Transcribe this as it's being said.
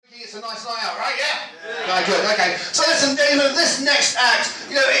it's a nice night out, right? Yeah? Right, good, okay. So listen, this next act,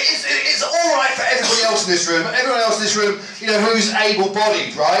 it's all right for everybody else in this room. Everyone else in this room, who's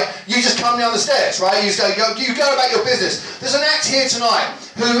able-bodied, right? You just come down the stairs, right? You go about your business. There's an act here tonight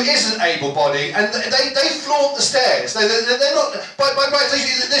who isn't able-bodied, and they flaunt the stairs. They're not. By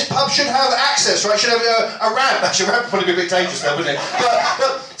this pub should have access, right? Should have a ramp. Actually, a ramp would probably be a bit dangerous though, wouldn't it?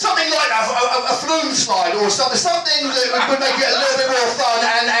 But something like that, a flume slide or something that would make it a little bit more fun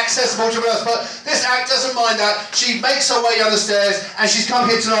and accessible to everyone else. But this act doesn't mind that. She makes her way down the stairs, and she's come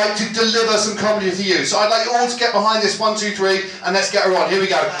here tonight to deliver some comedy for you. So I'd like you all to get behind this 1, 2, 3, and let's get her on. Here we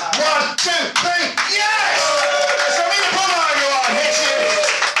go. 1, 2, 3, yes! So Romina Power, everyone. Here she is.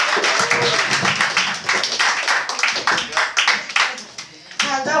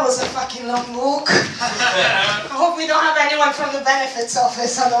 That was a fucking long walk. I hope we don't have anyone from the benefits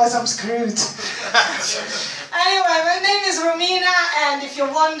office, otherwise I'm screwed. Anyway, my name is Romina, and if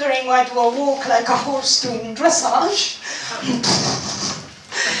you're wondering why do I walk like a horse doing dressage,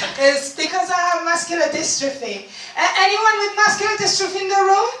 it's because I have muscular dystrophy. Anyone with muscular dystrophy in the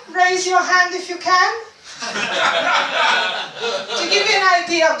room? Raise your hand if you can. To give you an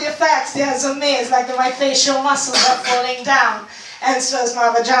idea of the effects it has on me, it's like my facial muscles are falling down. And so is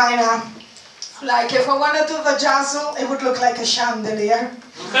my vagina. Like if I want to do vajazzle, it would look like a chandelier.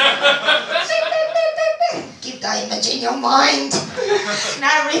 Keep that image in your mind.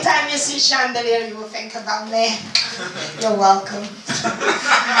 Now every time you see chandelier, you will think about me. You're welcome.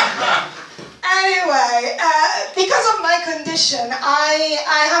 Anyway, because of my condition, I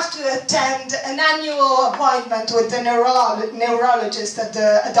have to attend an annual appointment with the neurologist at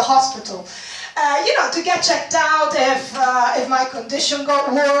the hospital. To get checked out if my condition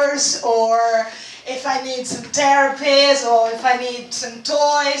got worse, or if I need some therapies, or if I need some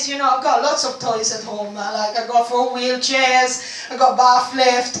toys. I've got lots of toys at home. Like I got 4 wheelchairs, I got a bath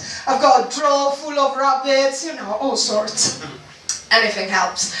lift, I've got a drawer full of rabbits, all sorts. Anything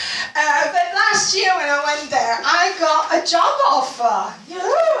helps. But last year when I went there, I got a job offer.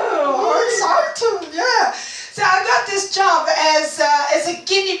 Exciting, yeah. So I got this job as a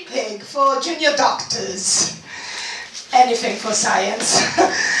guinea pig for junior doctors. Anything for science.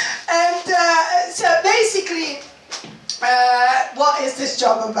 And so basically, what is this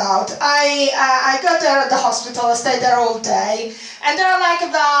job about? I go there at the hospital, I stay there all day, and there are like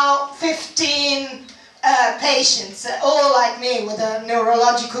about 15 patients, all like me with a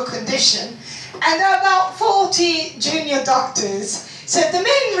neurological condition, and there are about 40 junior doctors. So the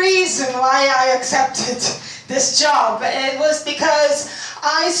main reason why I accepted this job, it was because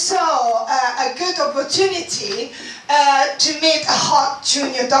I saw a good opportunity to meet a hot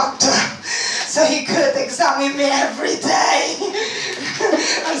junior doctor, so he could examine me every day.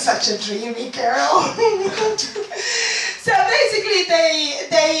 I'm such a dreamy girl. So basically,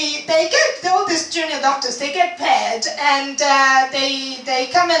 they get all these junior doctors. They get paid, and they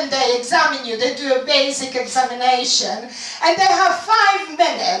come and they examine you. They do a basic examination, and they have 5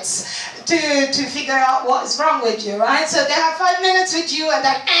 minutes to figure out what is wrong with you, right? So they have 5 minutes with you, and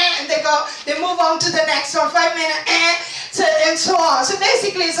then and they move on to the next one. 5 minutes, and so on. So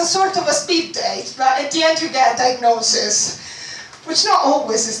basically, it's a sort of a speed date, but at the end you get a diagnosis, which not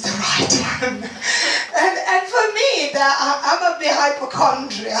always is the right one. And for me, I'm a bit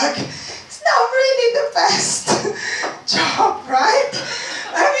hypochondriac. It's not really the best job, right?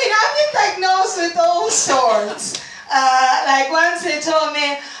 I mean, I've been diagnosed with all sorts. Like once they told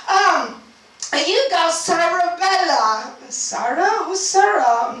me, you got cerebella. Sarah? Who's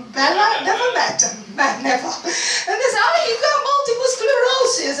Sarah? Bella? Never met him. Never. And they said, you got multiple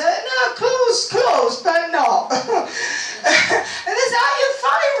sclerosis. No, close, but no. And they said, your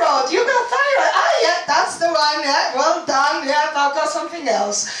thyroid. You got thyroid. Yeah, that's the one. Yeah, well done. Yeah, I've got something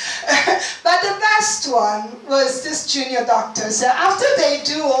else. But the best one was this junior doctor. So after they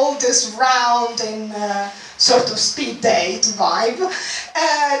do all this round in sort of speed date vibe,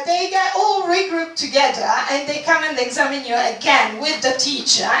 they get all regrouped together and they come and examine you again with the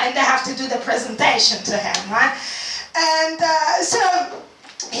teacher, and they have to do the presentation to him, right? And so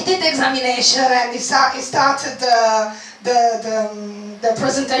he did the examination, and he started the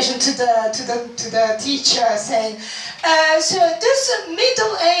presentation to the teacher, saying, so this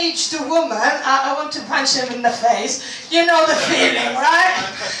middle-aged woman, I want to punch him in the face. You know the feeling, right?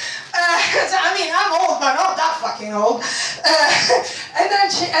 I mean, I'm old, but not that fucking old. And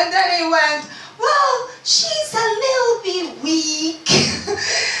then he went, well, she's a little bit weak, but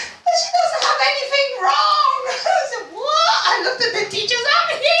she doesn't have anything wrong. I said, what? I looked at the teachers, I'm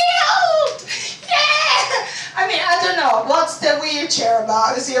healed! Yeah! I mean, I don't know, what's the wheelchair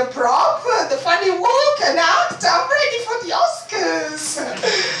about? Is he a prop? The funny walk? An act? I'm ready for the Oscars.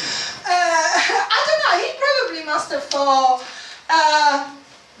 or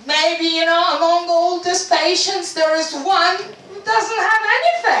maybe, you know, among all these patients, there is one who doesn't have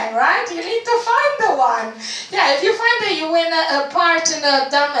anything, right? You need to find the one. Yeah, if you find it, you win a part in a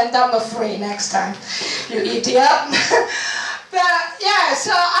Dumb and Dumber 3 next time, you idiot. But yeah,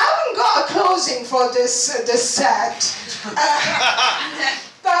 so I haven't got a closing for this set.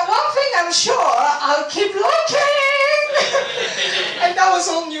 But one thing I'm sure, I'll keep looking. And that was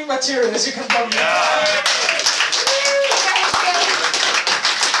all new material, as you can probably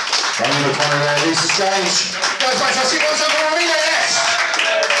Lisa Strange. Guys, I'll see what's up on Arena, yes!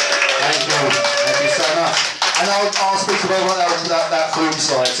 Thank you so much. And I'll speak to you about that flume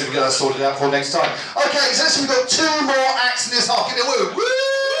slide, so we get that sorted out for next time. Okay, so listen, we've got 2 more acts in this half. Give it a woo! Woo!